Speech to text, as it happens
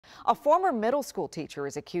A former middle school teacher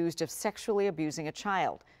is accused of sexually abusing a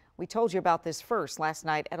child. We told you about this first last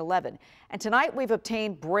night at 11. And tonight we've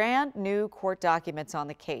obtained brand new court documents on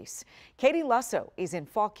the case. Katie Lusso is in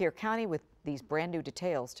Fauquier County with these brand new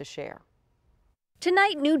details to share.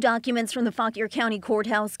 Tonight, new documents from the Fauquier County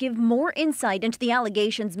Courthouse give more insight into the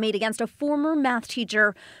allegations made against a former math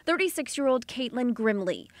teacher, 36-year-old Caitlin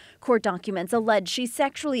Grimley. Court documents allege she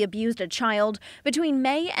sexually abused a child between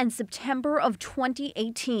May and September of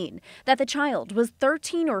 2018, that the child was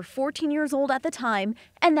 13 or 14 years old at the time,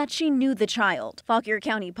 and that she knew the child. Fauquier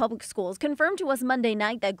County Public Schools confirmed to us Monday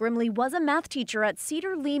night that Grimley was a math teacher at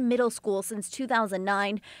Cedar Lee Middle School since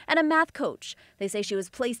 2009 and a math coach. They say she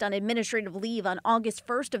was placed on administrative leave on August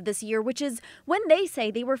 1st of this year, which is when they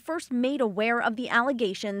say they were first made aware of the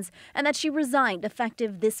allegations, and that she resigned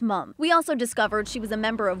effective this month. We also discovered she was a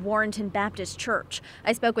member of Warrenton Baptist Church.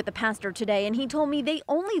 I spoke with the pastor today, and he told me they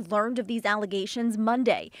only learned of these allegations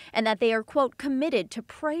Monday, and that they are, quote, committed to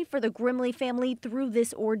pray for the Grimley family through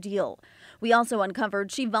this ordeal. We also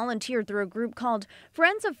uncovered she volunteered through a group called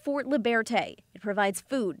Friends of Fort Liberté. It provides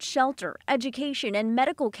food, shelter, education, and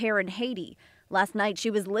medical care in Haiti. Last night, she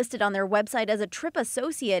was listed on their website as a trip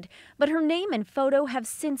associate, but her name and photo have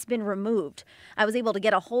since been removed. I was able to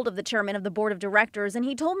get a hold of the chairman of the board of directors, and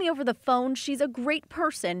he told me over the phone she's a great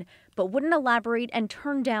person, but wouldn't elaborate and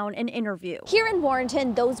turn down an interview. Here in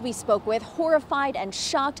Warrenton, those we spoke with horrified and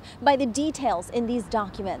shocked by the details in these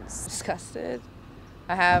documents. Disgusted.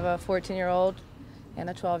 I have a 14-year-old and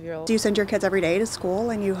a 12-year-old. You send your kids every day to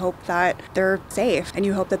school and you hope that they're safe and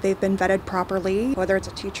you hope that they've been vetted properly, whether it's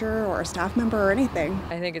a teacher or a staff member or anything.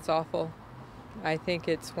 I think it's awful. I think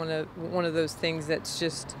it's one of those things that's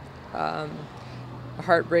just a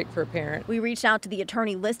heartbreak for a parent. We reached out to the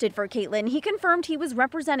attorney listed for Caitlin. He confirmed he was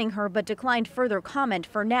representing her but declined further comment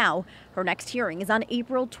for now. Her next hearing is on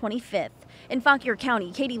April 25th. In Fauquier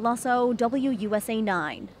County, Katie Lusso, WUSA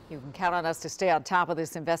 9. You can count on us to stay on top of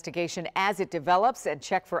this investigation as it develops and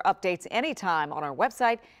check for updates anytime on our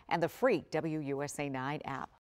website and the free WUSA 9 app.